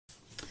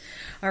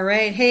All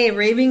right. Hey,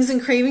 Ravings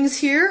and Cravings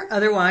here,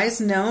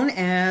 otherwise known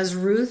as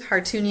Ruth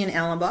Hartunian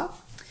Allenbaugh,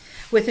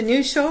 with a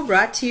new show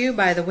brought to you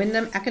by the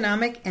Wyndham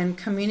Economic and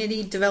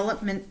Community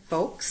Development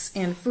folks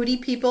and foodie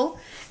people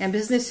and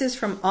businesses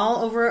from all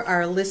over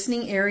our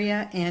listening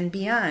area and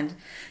beyond.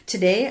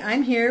 Today,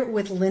 I'm here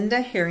with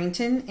Linda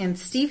Harrington and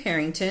Steve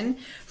Harrington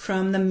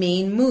from the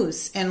Maine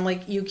Moose.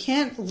 And you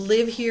can't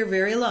live here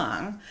very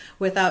long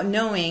without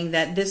knowing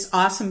that this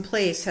awesome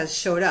place has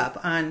showed up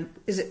on,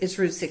 it's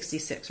Route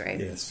 66, right?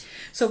 Yes.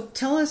 So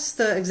tell us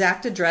the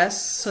exact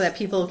address so that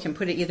people can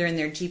put it either in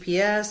their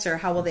GPS or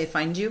how will they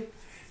find you?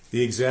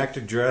 The exact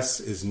address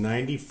is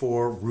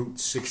 94 Route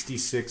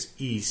 66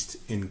 East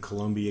in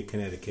Columbia,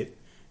 Connecticut,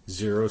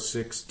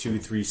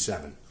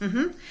 06237.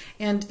 Mm-hmm.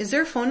 And is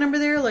there a phone number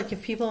there?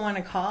 If people want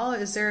to call,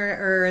 is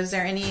there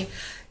any...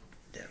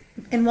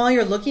 And while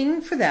you're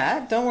looking for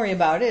that, don't worry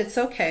about it. It's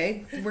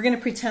okay. We're going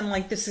to pretend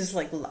like this is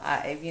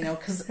live,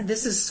 because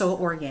this is so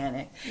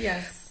organic.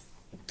 Yes.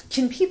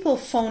 Can people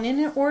phone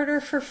in and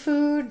order for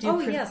food?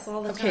 Yes,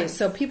 all the time. Okay,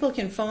 so people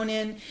can phone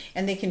in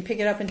and they can pick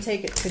it up and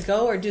take it to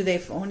go, or do they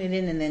phone it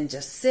in and then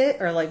just sit,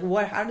 or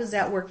what? How does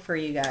that work for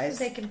you guys?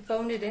 They can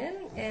phone it in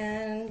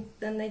and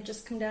then they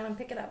just come down and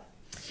pick it up.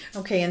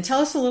 Okay, and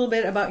tell us a little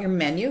bit about your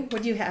menu.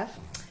 What do you have?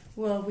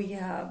 Well, we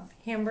have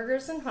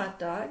hamburgers and hot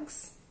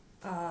dogs,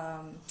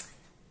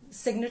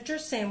 signature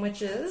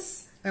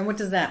sandwiches. And what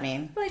does that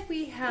mean?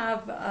 We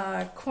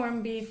have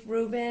corned beef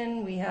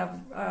Reuben, we have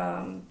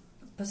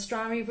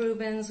pastrami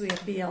Reubens, we have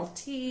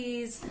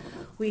BLTs,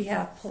 we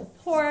have pulled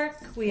pork,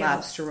 we have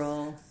lobster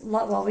roll.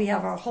 We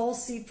have our whole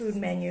seafood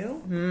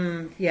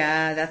menu.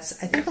 Yeah, I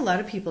think a lot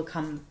of people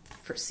come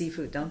for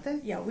seafood, don't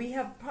they? Yeah, we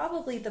have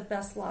probably the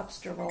best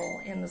lobster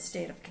roll in the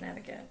state of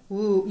Connecticut.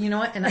 Ooh, you know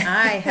what? And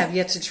I have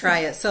yet to try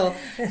it. So,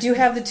 do you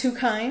have the two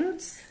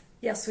kinds?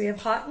 Yes, we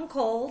have hot and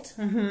cold.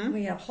 Mm-hmm.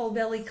 We have whole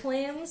belly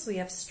clams. We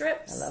have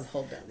strips. I love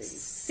whole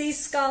bellies. Sea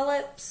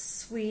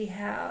scallops. We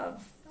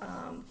have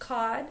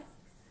cod.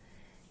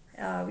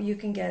 You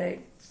can get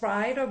it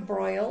fried or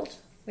broiled.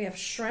 We have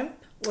shrimp,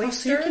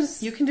 oysters. Oh,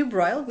 so you can do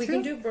broiled too? We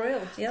can do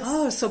broiled, yes.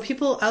 Oh, so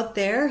people out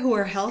there who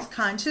are health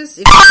conscious,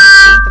 if you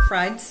eat the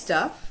fried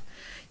stuff,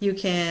 you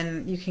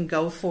can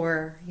go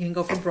for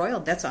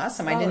broiled. That's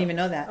awesome. I didn't even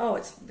know that. Oh,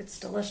 it's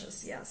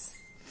delicious. Yes.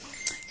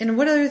 And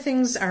what other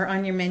things are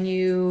on your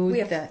menu? We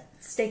have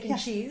steak and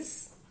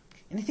cheese.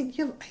 And I think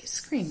you have ice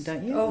cream,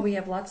 don't you? Oh, we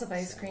have lots of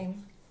ice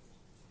cream.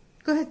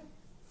 Go ahead.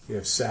 We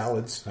have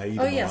salads. I eat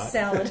them a lot.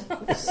 Salad.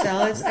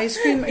 Salads,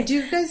 ice cream.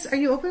 Are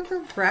you open for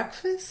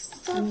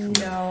breakfast stuff?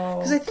 No.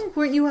 Because I think,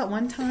 weren't you at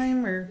one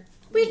time or?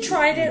 We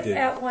tried it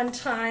at one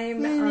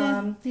time.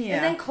 And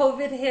then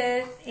COVID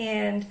hit,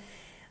 and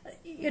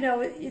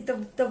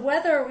the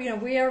weather.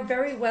 We are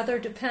very weather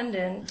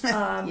dependent.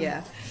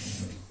 Yeah.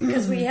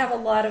 Because we have a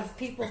lot of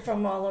people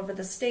from all over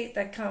the state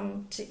that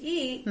come to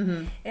eat,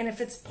 and if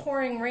it's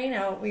pouring rain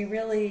out,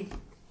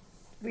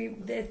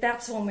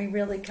 that's when we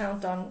really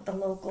count on the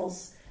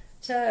locals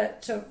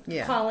to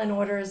call in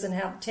orders and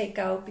have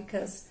takeout,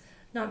 because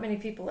not many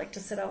people like to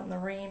sit out in the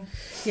rain.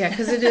 Yeah,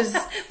 because it is.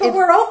 But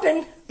we're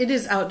open. It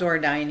is outdoor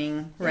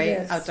dining, right?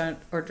 It is.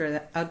 Outdoor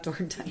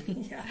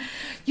dining. Yeah.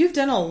 You've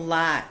done a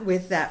lot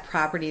with that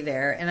property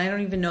there, and I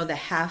don't even know the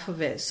half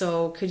of it.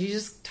 So could you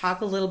just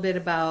talk a little bit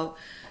about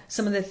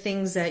some of the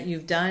things that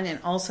you've done, and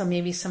also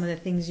maybe some of the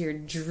things you're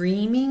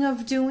dreaming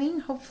of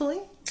doing,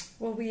 hopefully?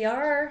 Well, we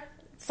are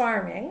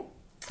farming.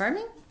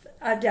 Farming?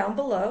 Down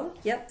below.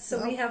 Yep.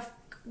 So we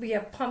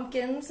have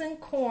pumpkins and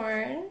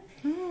corn,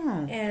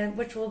 and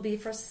which will be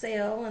for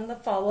sale in the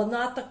fall. Well,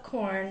 not the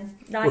corn.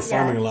 Not We're yet.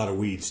 farming a lot of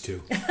weeds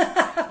too.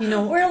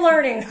 We're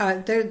learning.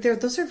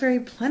 Those are very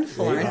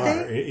plentiful, aren't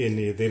they?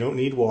 And they don't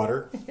need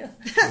water.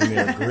 And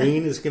they're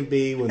green as can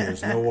be when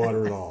there's no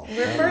water at all.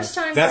 We're first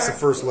time. That's the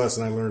first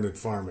lesson I learned in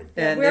farming.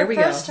 We're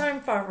first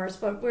time farmers,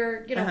 but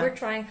we're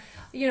trying.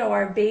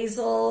 Our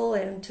basil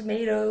and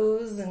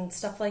tomatoes and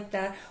stuff like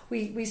that.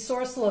 We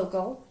source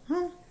local.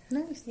 Oh,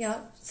 nice. Yeah.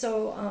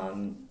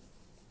 So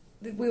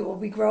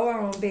we grow our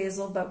own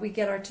basil, but we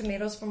get our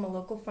tomatoes from a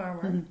local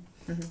farmer,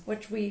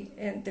 which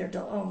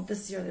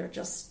this year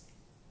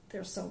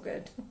they're so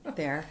good.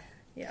 There.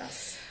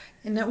 Yes.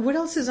 And now what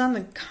else is on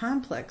the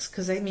complex?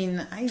 Because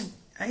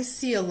I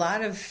see a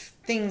lot of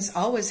things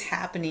always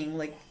happening.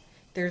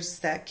 There's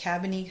that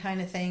cabiny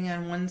kind of thing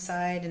on one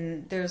side,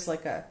 and there's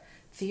a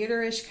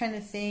theater-ish kind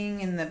of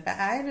thing in the back.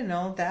 I don't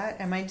know that.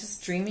 Am I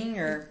just dreaming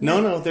or?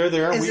 No, they're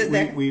there.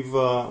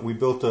 We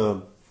built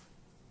a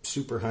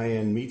super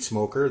high-end meat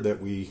smoker that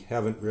we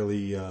haven't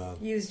really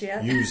used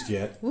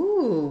yet.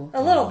 Ooh,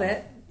 a little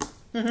bit.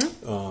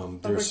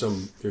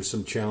 There's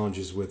some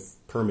challenges with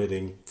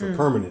permitting for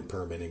permanent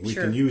permitting. We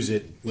can use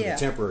it with a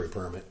temporary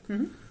permit,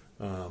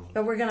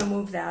 but we're going to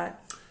move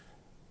that.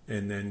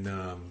 And then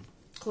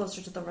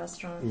closer to the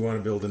restaurant. We want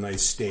to build a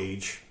nice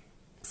stage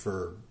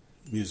for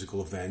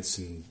musical events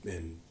and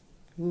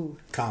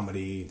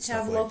comedy and stuff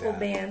like that. Have local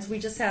bands. We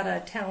just had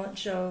a talent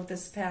show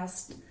this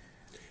past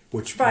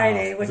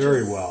Friday, which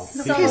very is well.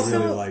 People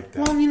really like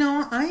that.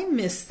 Well, I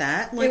missed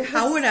that.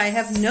 How would I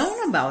have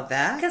known about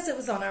that? Because it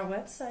was on our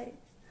website.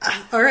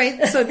 All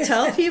right, so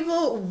tell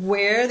people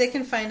where they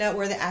can find out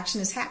where the action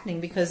is happening,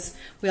 because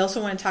we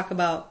also want to talk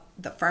about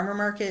the farmer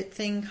market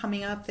thing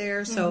coming up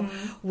there. So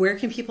where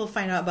can people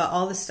find out about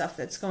all the stuff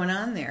that's going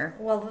on there?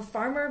 Well, the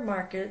farmer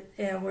market,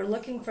 we're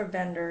looking for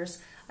vendors.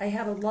 I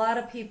had a lot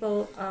of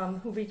people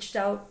who reached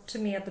out to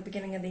me at the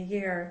beginning of the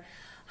year.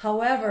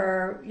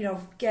 However,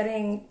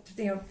 getting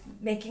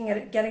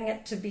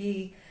it to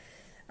be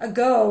a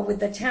go with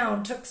the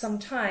town took some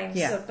time.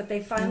 Yeah. So, but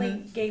they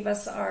finally gave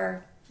us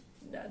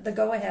the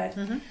go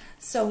ahead.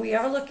 So we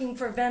are looking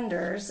for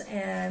vendors,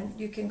 and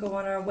you can go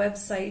on our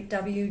website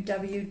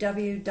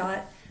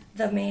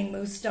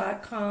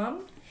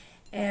www.themainmoose.com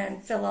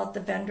and fill out the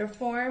vendor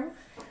form.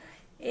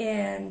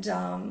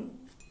 And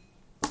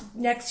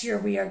next year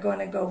we are going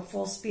to go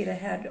full speed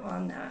ahead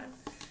on that.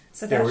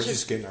 So we're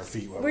just getting our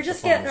feet wet with the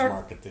farmers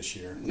market this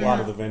year. A lot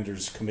of the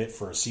vendors commit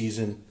for a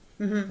season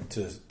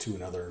to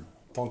another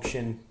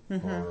function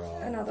or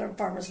another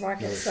farmers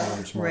market.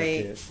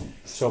 Right.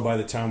 So by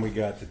the time we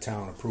got the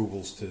town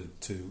approvals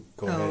to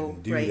go ahead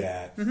and do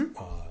that,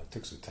 it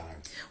took some time.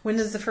 When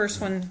is the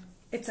first one?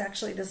 It's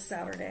actually this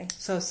Saturday.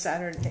 So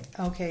Saturday.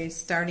 Okay,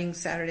 starting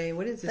Saturday.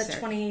 What is this? The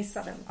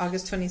 27th.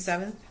 August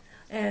 27th?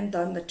 And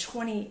on the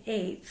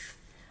 28th,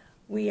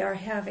 we are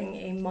having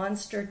a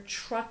monster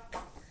truck.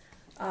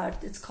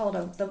 It's called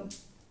the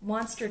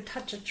Monster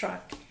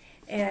Touch-A-Truck.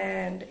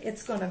 And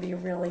it's going to be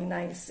really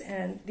nice.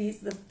 And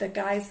the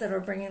guys that are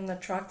bringing the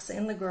trucks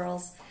and the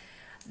girls,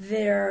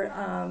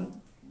 the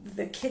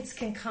kids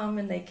can come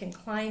and they can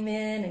climb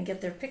in and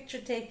get their picture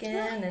taken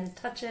and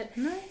touch it.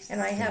 Nice.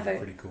 And I have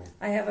pretty cool.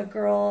 I have a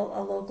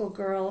local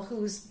girl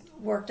who's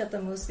worked at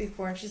the Moose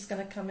before, and she's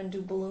going to come and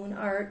do balloon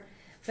art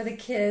for the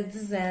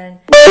kids, and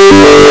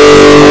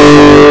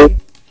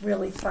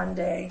really fun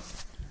day.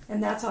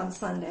 And that's on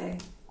Sunday.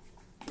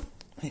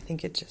 I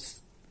think it just...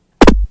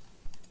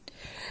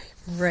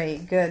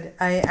 Right, good.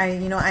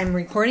 I'm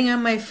recording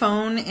on my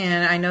phone,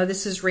 and I know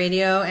this is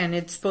radio, and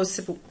it's supposed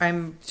to.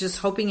 I'm just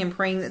hoping and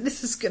praying that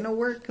this is going to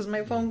work, because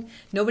my phone,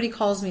 nobody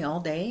calls me all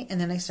day, and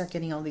then I start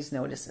getting all these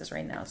notices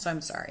right now. So I'm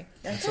sorry.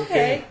 That's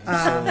okay.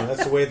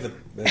 That's the way things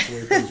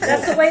work.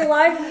 That's the way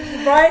live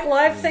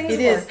things work.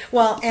 It is.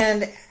 Well,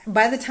 and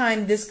by the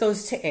time this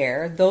goes to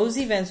air, those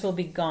events will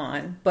be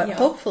gone. But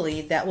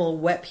hopefully, that will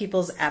whet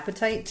people's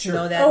appetite to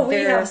know that we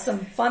have some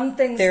fun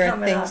things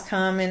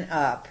coming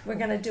up. We're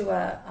going to do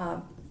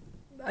a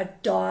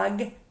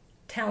dog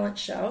talent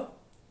show.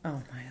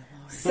 Oh my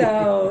Lord.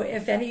 So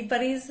if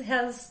anybody's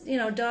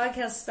dog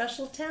has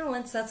special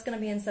talents, that's going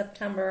to be in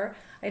September.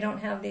 I don't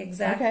have the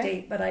exact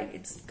date, but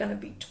it's going to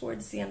be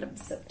towards the end of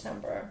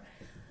September.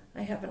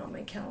 I have it on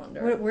my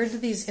calendar. Where do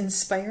these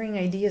inspiring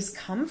ideas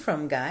come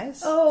from,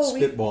 guys? Oh,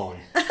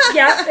 spitballing.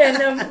 Yeah,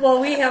 and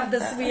we have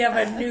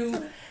a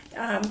new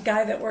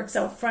guy that works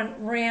out front,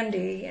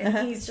 Randy,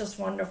 and he's just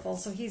wonderful.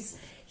 So he's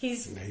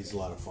a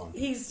lot of fun.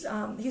 He's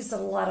a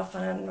lot of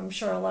fun, and I'm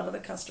sure a lot of the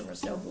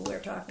customers know who we're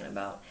talking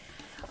about.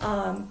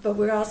 But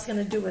we're also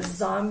going to do a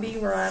zombie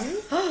run.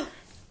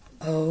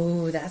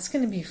 Oh, that's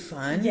going to be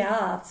fun.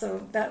 Yeah,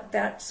 so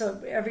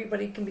so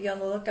everybody can be on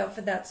the lookout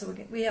for that. So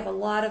we have a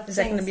lot of. Is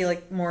that going to be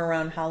like more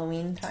around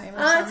Halloween time?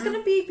 It's going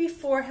to be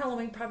before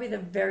Halloween, probably the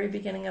very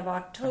beginning of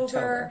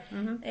October.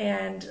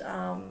 And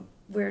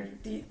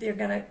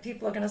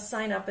people are gonna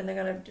sign up, and they're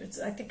gonna.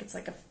 I think it's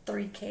like a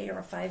 3K or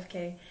a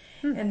 5K,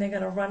 and they're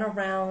gonna run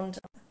around.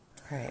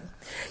 Right.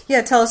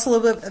 Yeah. Tell us a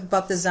little bit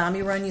about the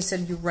zombie run. You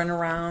said you run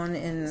around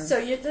and. So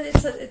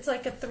it's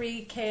like a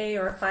 3K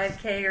or a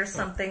 5K or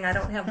something. I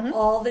don't have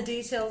all the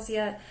details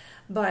yet,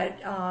 but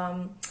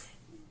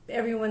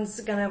everyone's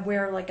gonna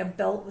wear like a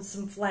belt with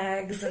some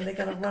flags, and they're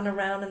gonna run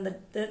around, and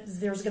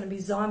there's gonna be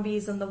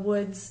zombies in the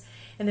woods.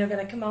 And they're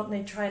going to come out and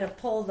they try to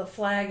pull the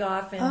flag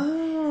off, and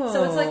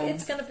so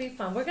it's going to be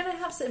fun. We're going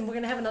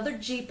to have another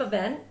Jeep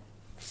event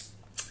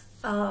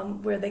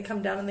where they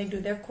come down and they do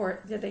their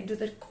course. They do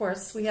the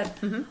course. We had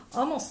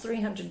almost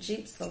 300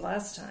 Jeeps the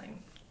last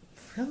time.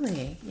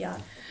 Really? Yeah.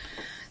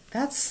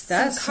 That's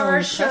so car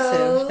impressive.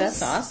 Shows.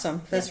 That's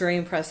awesome. That's very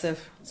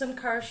impressive. Some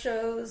car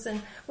shows,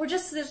 and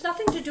there's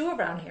nothing to do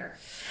around here,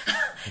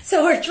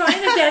 so we're trying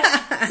to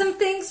get some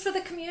things for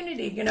the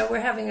community. We're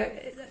having a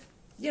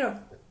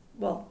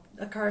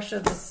car show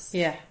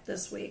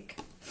this week.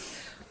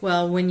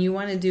 Well, when you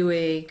want to do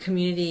a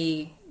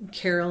community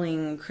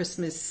caroling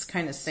Christmas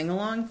kind of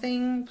sing-along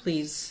thing,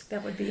 please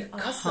that would be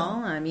awesome.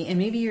 Call on me, and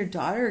maybe your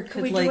daughter could.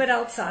 Can we do it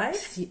outside?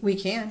 We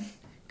can,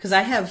 because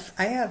I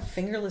have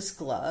fingerless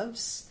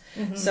gloves.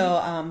 So,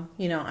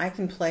 I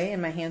can play,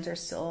 and my hands are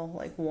still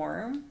like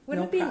warm.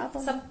 Wouldn't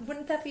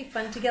that be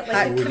fun to get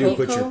like? Would you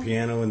put your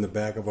piano in the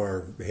back of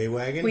our hay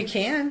wagon? We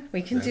can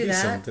do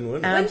that. Something,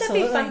 wouldn't it? Wouldn't that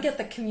be fun to get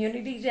the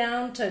community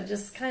down to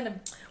just kind of?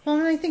 Well,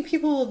 and I think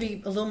people will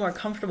be a little more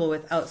comfortable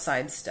with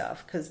outside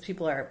stuff, because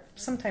people are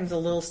sometimes a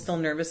little still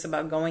nervous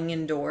about going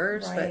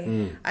indoors.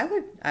 Right.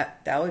 But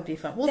that would be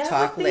fun. We'll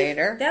talk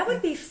later. That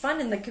would be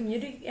fun in the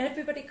community.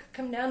 Everybody could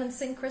come down and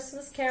sing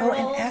Christmas carols.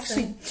 Oh, and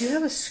actually, do you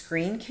have a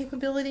screen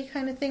capability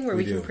kind of thing where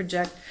we can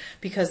project?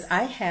 Because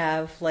I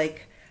have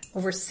like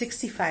over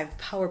 65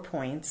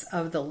 PowerPoints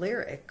of the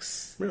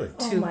lyrics. Really?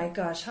 Oh my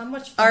gosh, how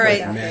much fun All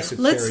right, would that be? Massive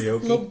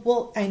karaoke?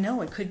 Well, I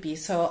know it could be.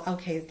 So,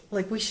 okay,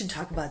 like we should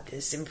talk about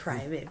this in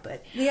private,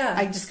 but Yeah.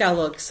 I just got a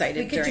little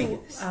excited We could during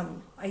do this.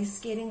 ice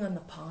skating on the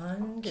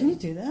pond. Can you and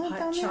do that down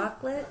Hot there?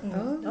 chocolate.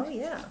 And, oh,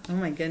 yeah. Oh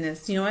my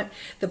goodness. You know what?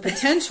 The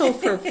potential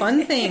for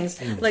fun things.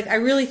 Like, I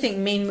really think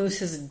Maine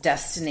Moose is a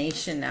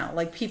destination now.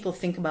 Like, people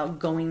think about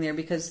going there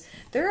because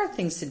there are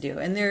things to do.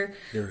 And there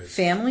are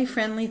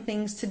family-friendly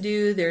things to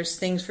do. There's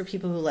things for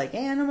people who like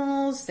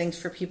animals, things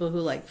for people who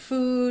like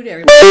food.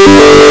 Everybody's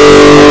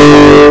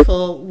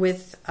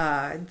with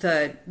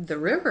the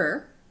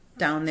river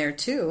down there,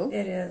 too.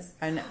 It is.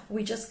 I know.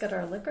 We just got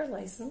our liquor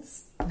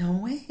license. No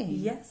way.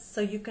 Yes, so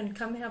you can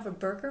come have a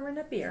burger and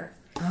a beer.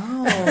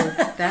 Oh,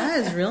 that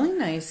is really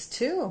nice,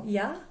 too.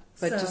 Yeah.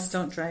 But so, just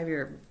don't drive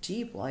your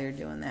Jeep while you're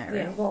doing that, right?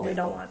 Yeah, well, we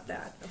don't want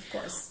that, of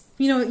course.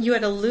 You know, you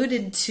had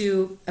alluded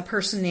to a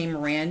person named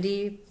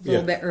Randy a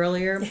little bit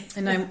earlier,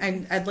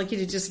 and I'd like you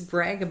to just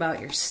brag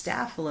about your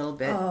staff a little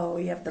bit. Oh,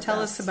 you have the Tell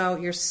best. us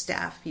about your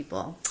staff,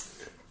 people.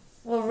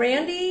 Well,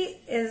 Randy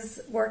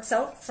works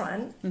out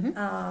front.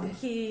 Mm-hmm.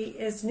 He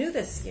is new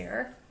this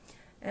year,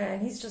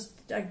 and he's just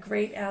a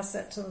great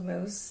asset to the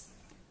Moose.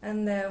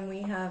 And then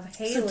we have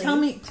Haley. So tell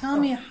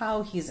me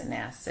how he's an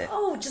asset.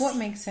 Oh, just what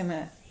makes him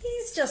a...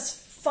 He's just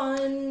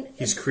fun.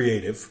 He's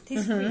creative.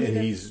 He's creative. And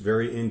he's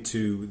very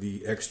into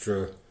the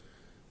extra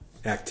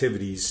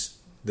activities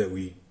that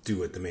we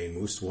do at the Maine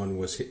Moose. One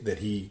was that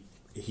he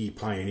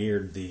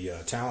pioneered the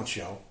talent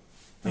show,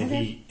 and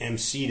he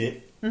emceed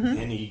it,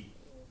 and he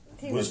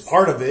was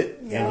part of it,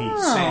 and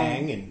he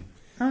sang and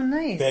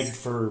nice. begged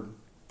for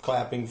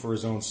clapping for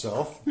his own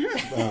self.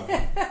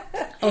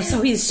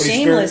 So he's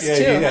shameless too,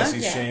 Yes, huh?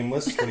 he's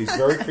shameless, but he's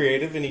very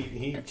creative, and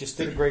he just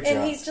did a great job.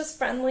 And he's just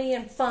friendly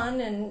and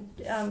fun and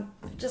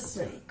just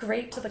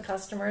great to the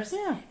customers.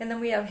 Yeah. And then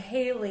we have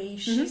Haley.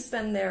 She's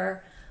been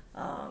there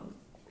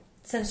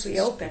since we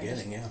opened.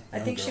 Beginning, yeah. I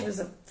think Young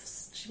girl.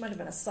 she might have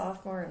been a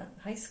sophomore in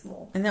high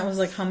school. And that was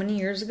like how many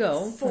years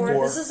ago? Four.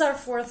 This is our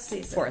fourth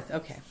season. Fourth,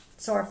 okay.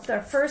 So our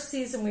first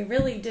season, we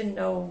really didn't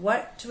know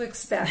what to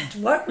expect,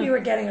 what we were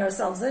getting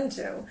ourselves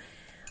into.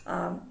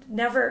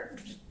 Never,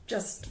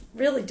 just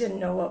really didn't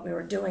know what we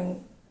were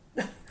doing.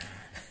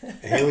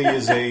 Haley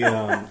is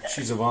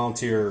she's a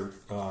volunteer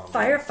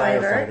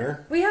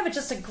firefighter. We have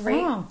just a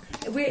great. Wow.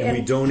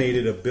 We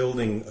donated a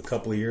building a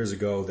couple of years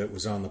ago that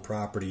was on the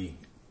property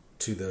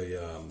to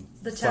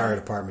the fire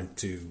department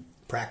to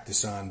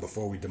practice on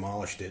before we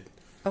demolished it.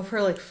 Oh,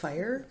 for like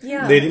fire?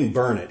 Yeah. They didn't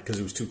burn it because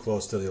it was too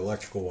close to the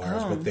electrical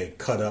wires, but they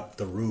cut up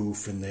the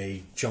roof and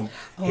they jumped.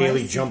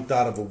 Haley jumped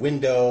out of a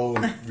window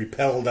and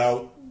rappelled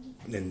out.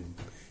 And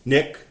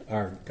Nick,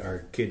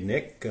 our kid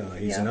Nick,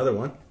 he's another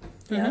one.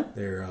 Yeah.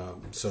 They're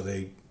so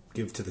they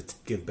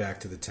give back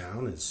to the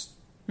town as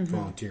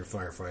volunteer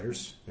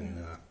firefighters.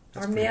 And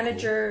Our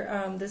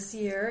manager this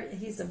year,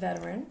 he's a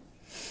veteran.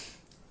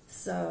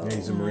 So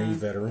he's a Marine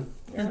veteran.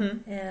 Yeah.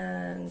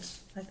 And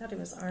I thought he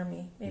was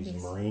Army. Maybe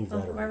He's a Marine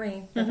veteran.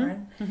 Marine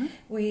veteran.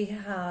 We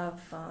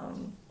have,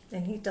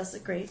 and he does a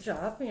great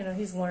job. You know,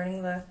 he's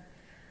learning the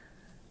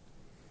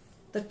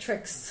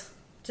tricks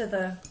to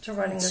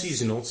running It's this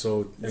seasonal,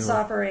 so this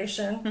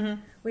operation.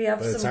 We have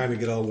by the time we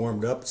get all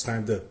warmed up, it's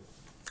time to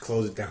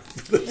close it down.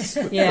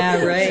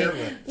 Yeah,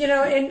 right. You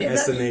know, and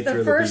That's the nature of the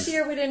the first beast.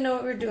 year we didn't know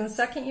what we were doing.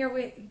 Second year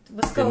was Didn't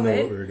COVID.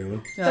 know what we were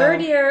doing.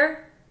 Third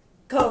year,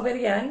 COVID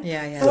again.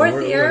 Yeah. So Fourth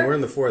we're year,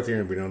 in the fourth year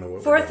and we don't know what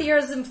we're fourth doing. year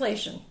is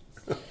inflation.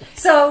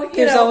 So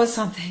There's always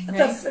something,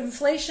 right? The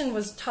inflation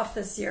was tough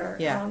this year.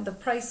 Yeah. The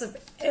price of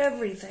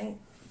everything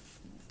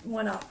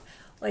went up.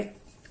 Like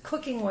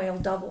cooking oil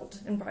doubled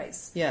in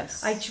price.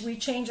 Yes. We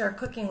change our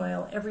cooking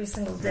oil every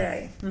single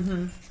day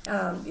in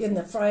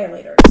the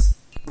fryer-laters.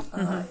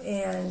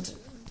 And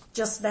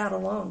just that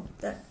alone,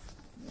 that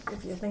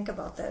if you think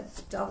about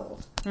that,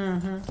 doubled.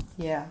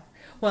 Yeah.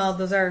 Well,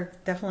 those are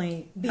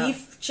definitely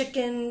Beef,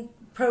 chicken,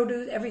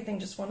 produce, everything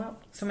just went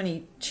up. so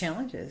many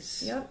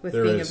challenges with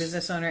There being is. a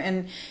business owner.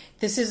 And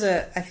this is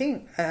I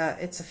think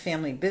it's a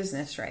family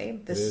business,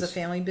 right? This is a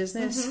family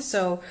business.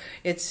 So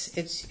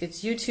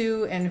it's you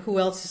two, and who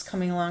else is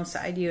coming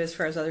alongside you as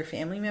far as other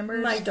family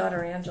members? My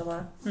daughter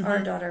Angela, our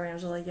daughter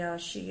Angela, yeah,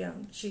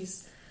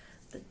 she's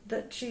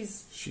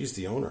She's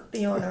the owner.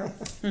 the owner,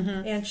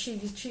 and she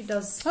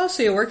does. Oh,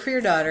 so you work for your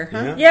daughter,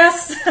 huh? Yeah.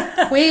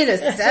 Yes, Wait a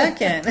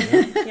second.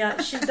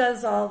 yeah, she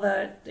does all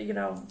the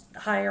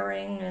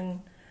hiring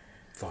and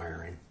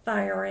Firing.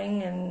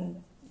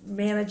 and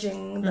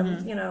managing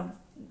the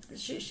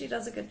she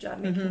does a good job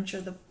making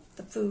sure the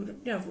food,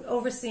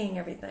 overseeing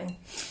everything.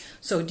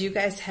 So do you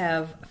guys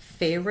have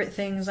favorite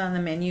things on the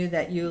menu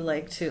that you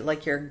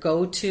like your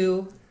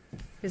go-to?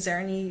 Is there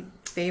any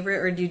favorite,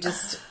 or do you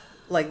just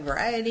like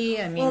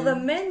variety? I mean, Well, the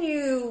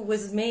menu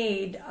was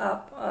made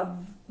up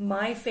of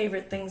my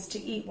favorite things to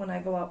eat when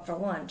I go out for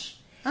lunch.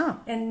 Oh.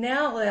 And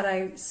now that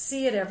I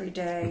see it every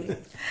day,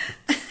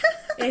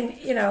 and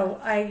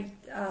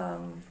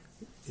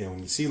when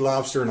you see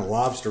lobster in a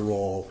lobster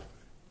roll,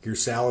 you're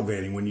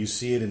salivating when you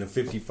see it in a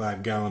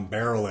 55-gallon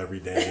barrel every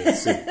day.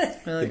 It's,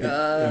 We're like,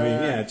 I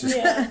mean, yeah, it's just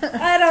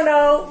I don't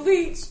know.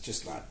 it's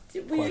just not.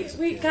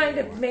 We kind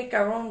of make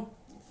our own,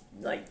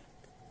 like,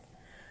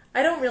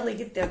 I don't really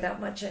get there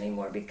that much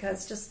anymore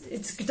because just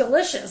it's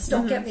delicious.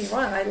 Don't get me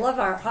wrong. I love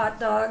our hot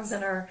dogs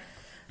and our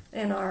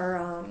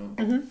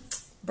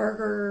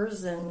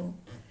burgers, and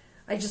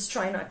I just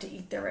try not to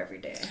eat there every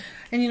day.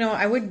 And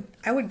I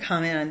would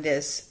comment on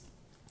this.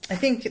 I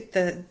think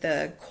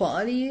the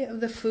quality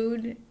of the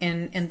food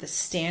and the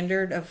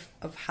standard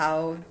of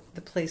how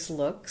the place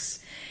looks,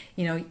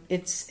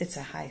 it's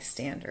a high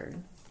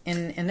standard,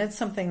 and that's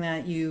something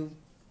that you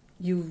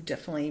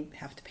definitely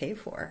have to pay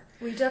for.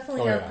 We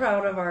definitely are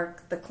proud of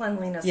the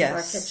cleanliness of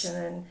our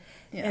kitchen,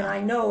 and I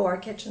know our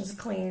kitchen's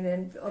clean,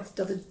 and of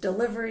the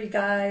delivery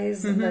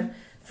guys and the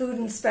food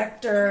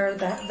inspector,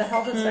 the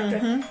health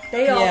inspector,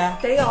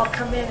 they all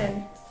come in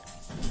and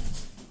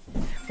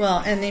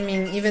and I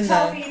mean even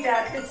tell me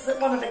that it's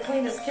one of the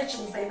cleanest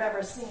kitchens they've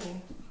ever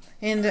seen.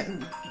 And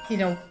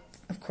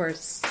of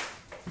course,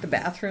 the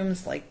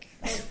bathrooms, like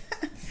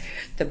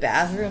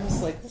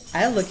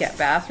I look at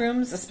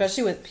bathrooms,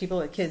 especially with people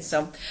with kids.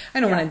 So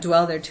I don't want to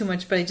dwell there too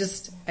much, but I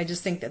just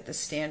think that the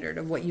standard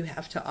of what you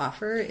have to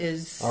offer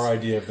is our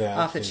idea of that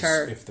off the is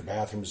chart. If the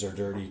bathrooms are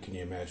dirty, can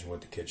you imagine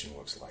what the kitchen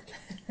looks like?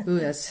 Ooh,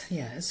 that's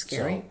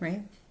scary,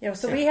 right? Yeah,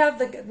 so we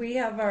have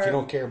our. If you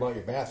don't care about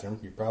your bathroom,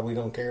 you probably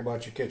don't care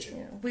about your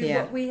kitchen.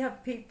 Yeah, we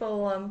have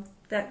people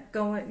that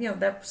go in,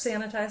 that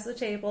sanitize the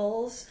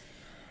tables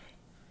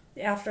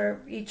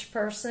after each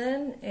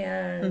person,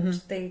 and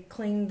they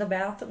clean the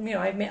bathroom.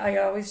 I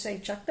always say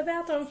check the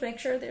bathrooms, make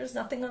sure there's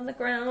nothing on the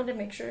ground, and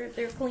make sure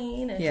they're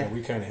clean. And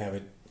we kind of have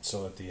it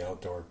so that the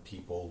outdoor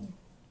people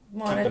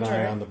monitor. Keep an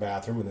eye on the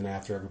bathroom, and then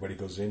after everybody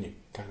goes in, you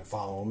kind of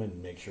follow them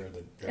and make sure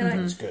that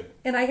everything's good.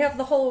 And I have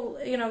the whole,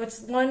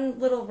 it's one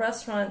little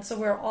restaurant, so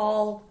we're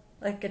all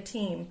like a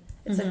team.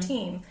 It's a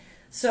team.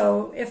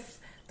 So if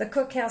the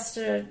cook has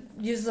to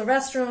use the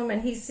restroom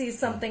and he sees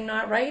something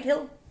not right,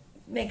 he'll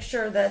make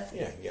sure that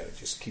you gotta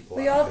just keep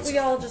we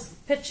all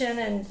just pitch in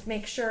and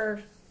make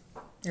sure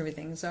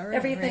everything's all right.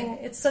 Everything. Right?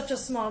 It's such a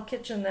small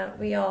kitchen that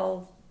we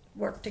all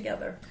work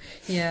together.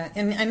 Yeah,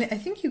 and I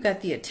think you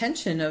got the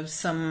attention of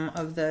some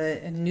of the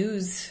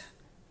news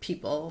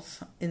people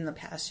in the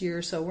past year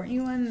or so. Weren't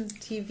you on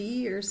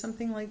TV or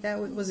something like that?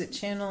 Was it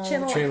Channel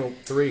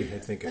 3? I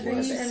think it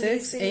was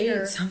 6, 8,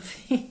 or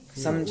something.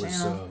 Some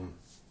channel.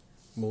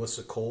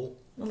 Melissa Cole.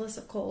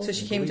 So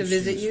she came to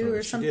visit you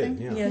or something?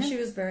 Did, yeah, she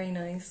was very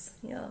nice.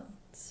 Yeah,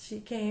 she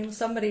came.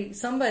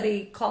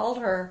 Somebody called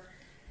her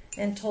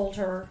and told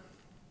her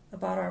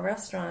about our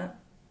restaurant.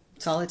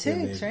 That's all it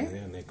takes, right? Yeah,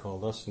 and they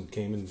called us and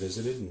came and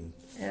visited,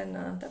 and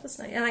that was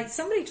nice. And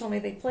somebody told me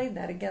they played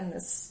that again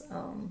this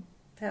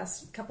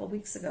past couple of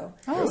weeks ago.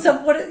 Oh,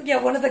 so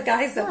one of the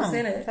guys that was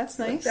in it. That's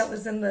nice. That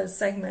was in the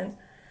segment.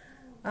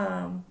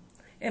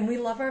 And we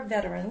love our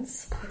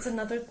veterans. It's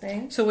another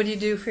thing. So what do you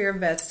do for your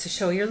vets to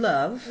show your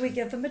love? We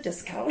give them a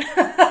discount.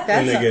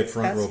 And they get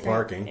front row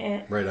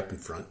parking right up in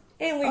front.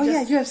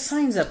 And you have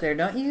signs up there,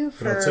 don't you?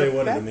 But I'll tell you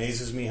what, it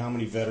amazes me how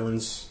many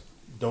veterans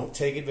don't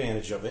take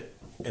advantage of it.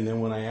 And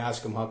then when I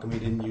ask them how come you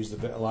didn't use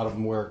a lot of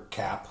them wear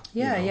cap.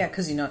 Yeah,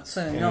 because you know.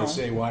 And they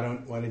say, why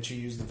didn't you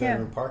use the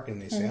veteran parking?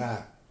 And they say,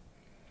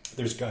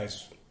 there's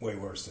guys way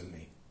worse than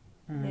me.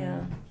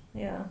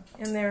 Yeah,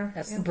 and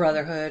that's the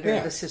brotherhood or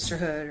the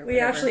sisterhood. Or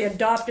we actually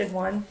adopted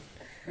one.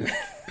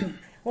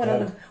 one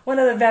of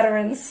the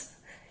veterans.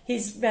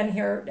 He's been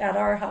here at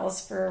our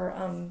house for.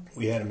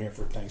 We had him here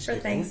for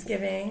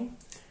Thanksgiving.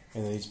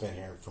 And then he's been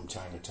here from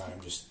time to time.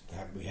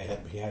 We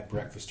had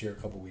breakfast here a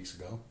couple weeks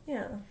ago.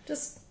 Yeah,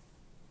 just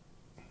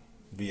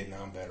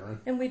Vietnam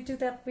veteran. And we'd do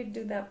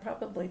that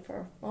probably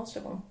for most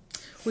of them.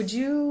 Would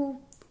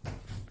you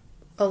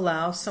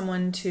allow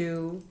someone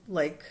to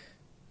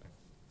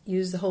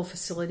use the whole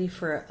facility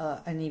for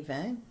an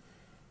event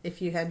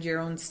if you had your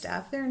own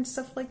staff there and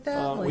stuff like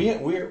that?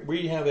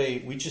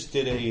 We just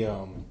did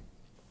a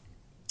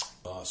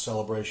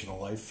celebration of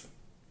life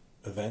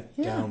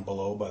event down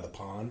below by the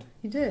pond.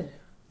 You did.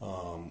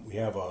 We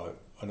have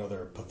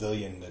another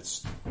pavilion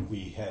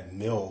we had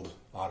milled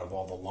out of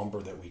all the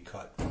lumber that we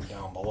cut from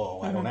down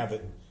below. I don't have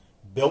it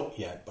built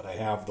yet, but I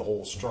have the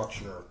whole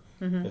structure.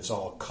 It's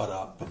all cut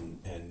up,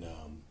 and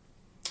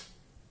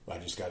I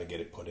just got to get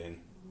it put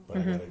in. But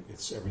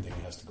everything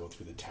has to go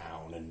through the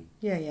town and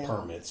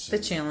permits. The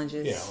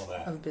challenges all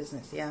that. of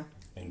business,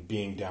 And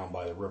being down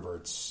by the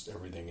river,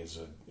 everything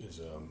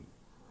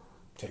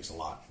takes a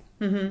lot.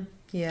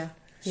 Yeah.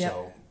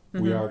 So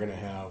we are going to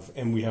have,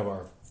 and we have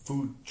our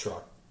food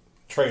truck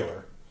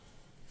trailer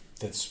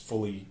that's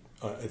fully.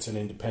 It's an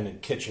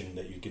independent kitchen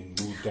that you can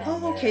move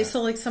down there. Okay.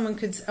 So someone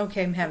could,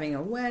 I'm having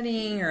a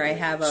wedding or I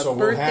have a birthday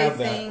we'll have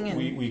thing. That.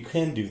 We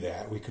can do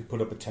that. We could put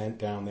up a tent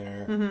down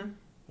there.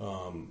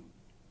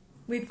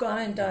 We've gone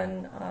and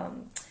done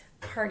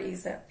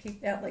parties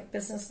at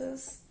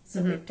businesses.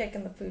 So we've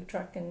taken the food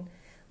truck and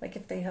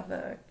if they have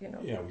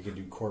we can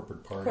do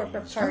corporate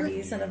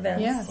parties. And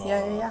events.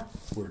 Yeah.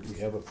 We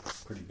have a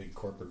pretty big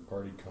corporate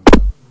party coming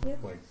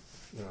up.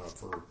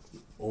 for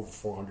over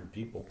 400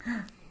 people.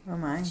 Oh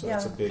my! So Yeah.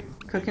 that's a big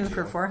Cooking big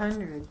for deal.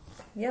 400.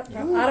 Yep,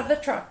 out of the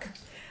truck.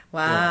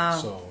 Wow.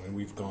 Yeah, so, and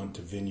we've gone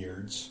to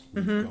vineyards.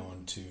 We've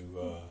gone to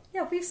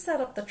Yeah, we've set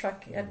up the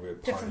truck at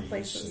different parties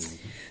places. and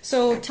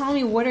So tell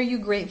me, what are you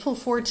grateful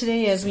for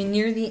today as we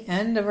near the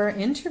end of our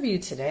interview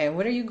today?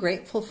 What are you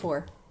grateful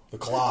for? the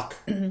clock.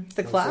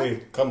 The clock? Hopefully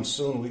it comes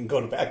soon. We can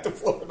go back to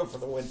Florida for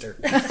the winter.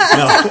 No,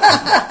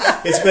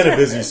 it's been a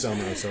busy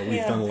summer, so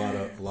we've done a lot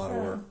of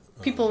work.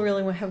 People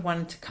really have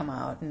wanted to come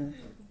out and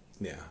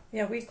Yeah.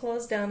 Yeah, we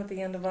close down at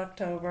the end of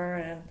October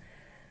and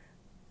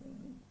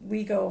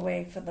we go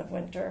away for the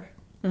winter.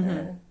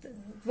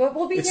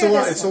 We'll be It's here a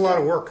lot. this It's a lot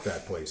winter. of work,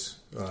 that place.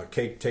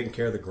 Taking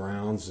care of the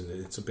grounds, and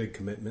it's a big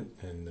commitment.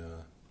 And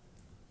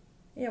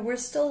Yeah, we're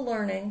still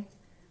learning.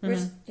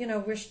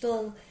 We're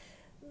still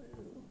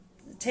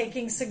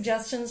taking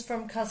suggestions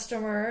from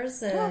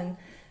customers and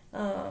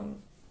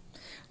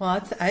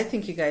well, I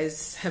think you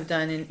guys have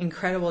done an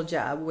incredible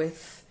job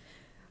with.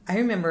 I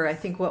remember, I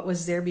think what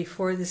was there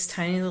before, this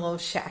tiny little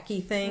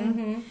shacky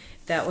thing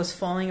that was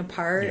falling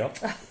apart, Yep.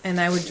 and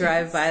I would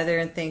drive by there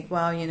and think,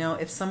 wow,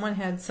 if someone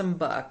had some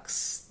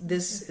bucks,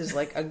 this is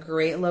like a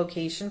great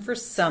location for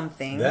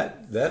something.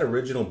 that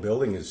original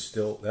building is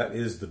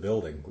the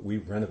building. We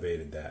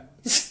renovated that.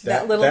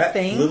 That little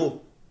thing?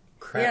 little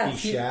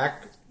crappy Yeah.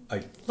 shack.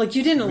 Like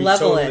you didn't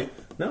level it.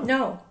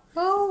 No.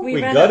 Oh, We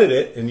reno- gutted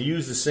it and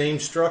used the same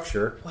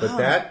structure, Wow. but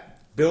that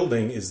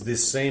building is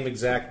this same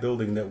exact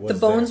building that was the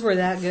bones there. were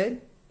that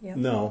good? Yeah.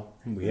 No,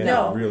 we had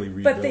No, to really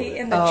rebuild but it.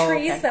 in the Oh,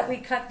 trees okay. that we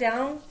cut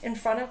down in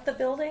front of the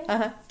building,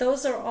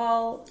 those were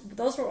all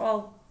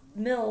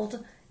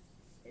milled,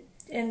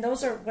 and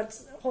those are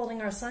what's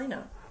holding our sign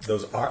up.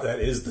 That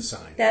is the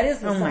sign. That is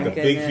the Oh, my sign. The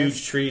big, goodness.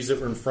 huge trees that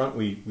were in front,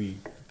 we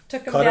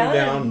Took them cut them down.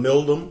 down, and-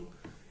 milled them,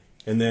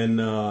 and then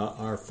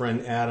our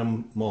friend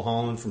Adam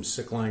Mulholland from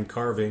Sickline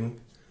Carving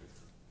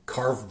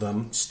carved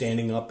them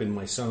standing up in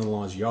my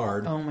son-in-law's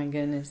yard. Oh my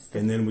goodness.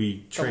 And then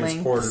we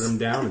transported lengths. them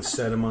down and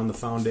set them on the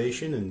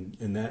foundation,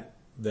 and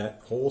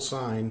that whole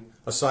sign,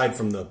 aside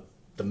from the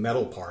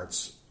metal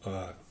parts,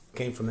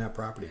 came from that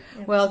property.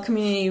 Well,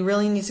 community, you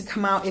really need to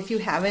come out, if you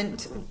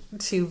haven't,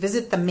 to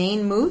visit the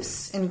Maine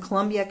Moose in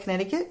Columbia,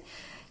 Connecticut.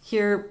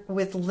 Here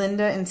with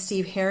Linda and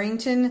Steve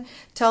Harrington.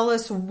 Tell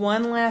us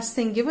one last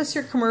thing. Give us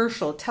your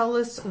commercial. Tell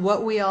us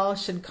what we all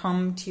should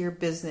come to your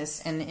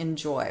business and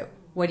enjoy.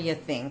 What do you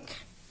think?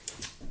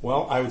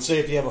 Well, I would say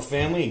if you have a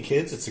family and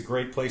kids, it's a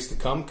great place to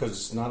come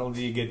because not only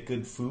do you get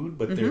good food,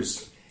 but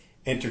there's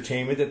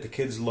entertainment that the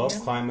kids love,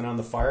 climbing on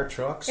the fire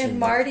trucks. And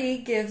Marty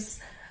gives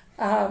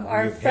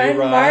our have friend hay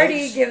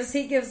Marty rides.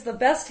 gives the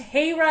best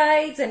hay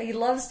rides, and he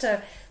loves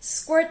to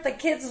squirt the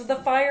kids with the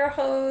fire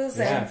hose.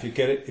 Yeah, And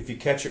if you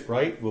catch it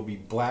right, we'll be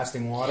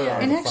blasting water Yeah. out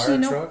of And the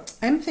actually, fire truck.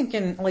 I'm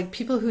thinking, like,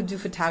 people who do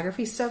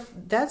photography stuff,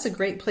 that's a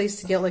great place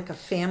to get, like, a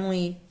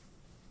family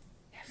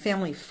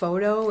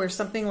photo or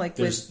something like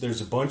this.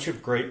 There's a bunch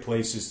of great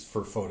places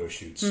for photo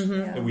shoots.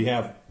 Yeah. And we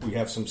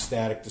have some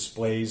static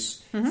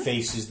displays,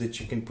 faces that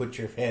you can put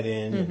your head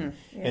in,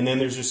 and then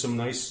there's just some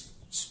nice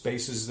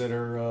spaces that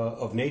are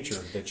of nature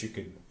that you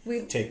could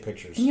take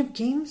pictures. And you have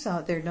games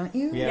out there, don't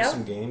you? We have Yep.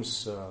 some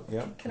games.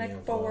 Connect we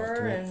have, Four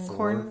Connect and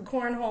Four,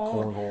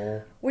 cornhole.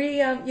 cornhole.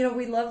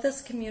 We love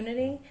this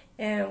community,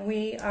 and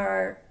we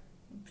are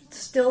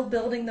still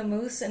building the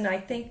Moose. And I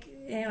think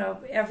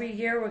every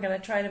year we're going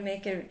to try to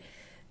make it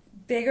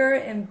bigger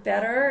and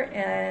better,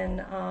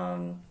 and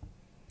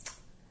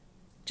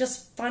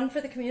just fun for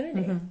the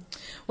community.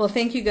 Well,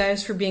 thank you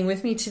guys for being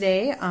with me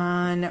today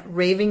on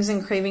Ravings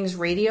and Cravings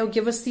Radio.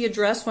 Give us the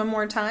address one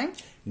more time.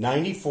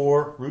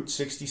 94 Route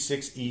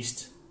 66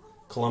 East,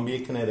 Columbia,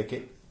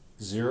 Connecticut,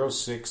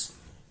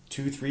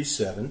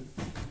 06237.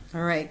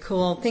 All right,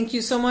 cool. Thank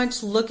you so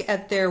much. Look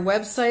at their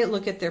website.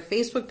 Look at their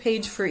Facebook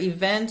page for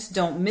events.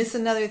 Don't miss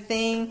another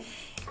thing.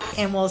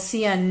 And we'll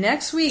see you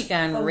next week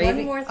on Oh,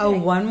 Raving. one more Oh,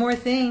 thing. one more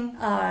thing.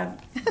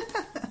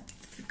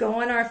 Go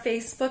on our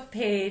Facebook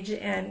page,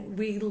 and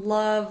we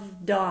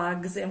love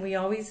dogs, and we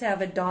always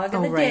have a dog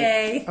of the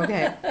day.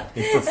 Okay.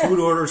 And for food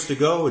orders to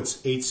go, it's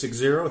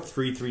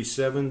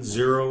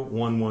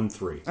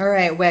 860-337-0113. All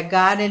right, we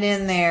got it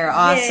in there.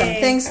 Awesome. Yay.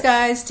 Thanks,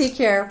 guys. Take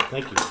care.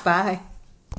 Thank you. Bye.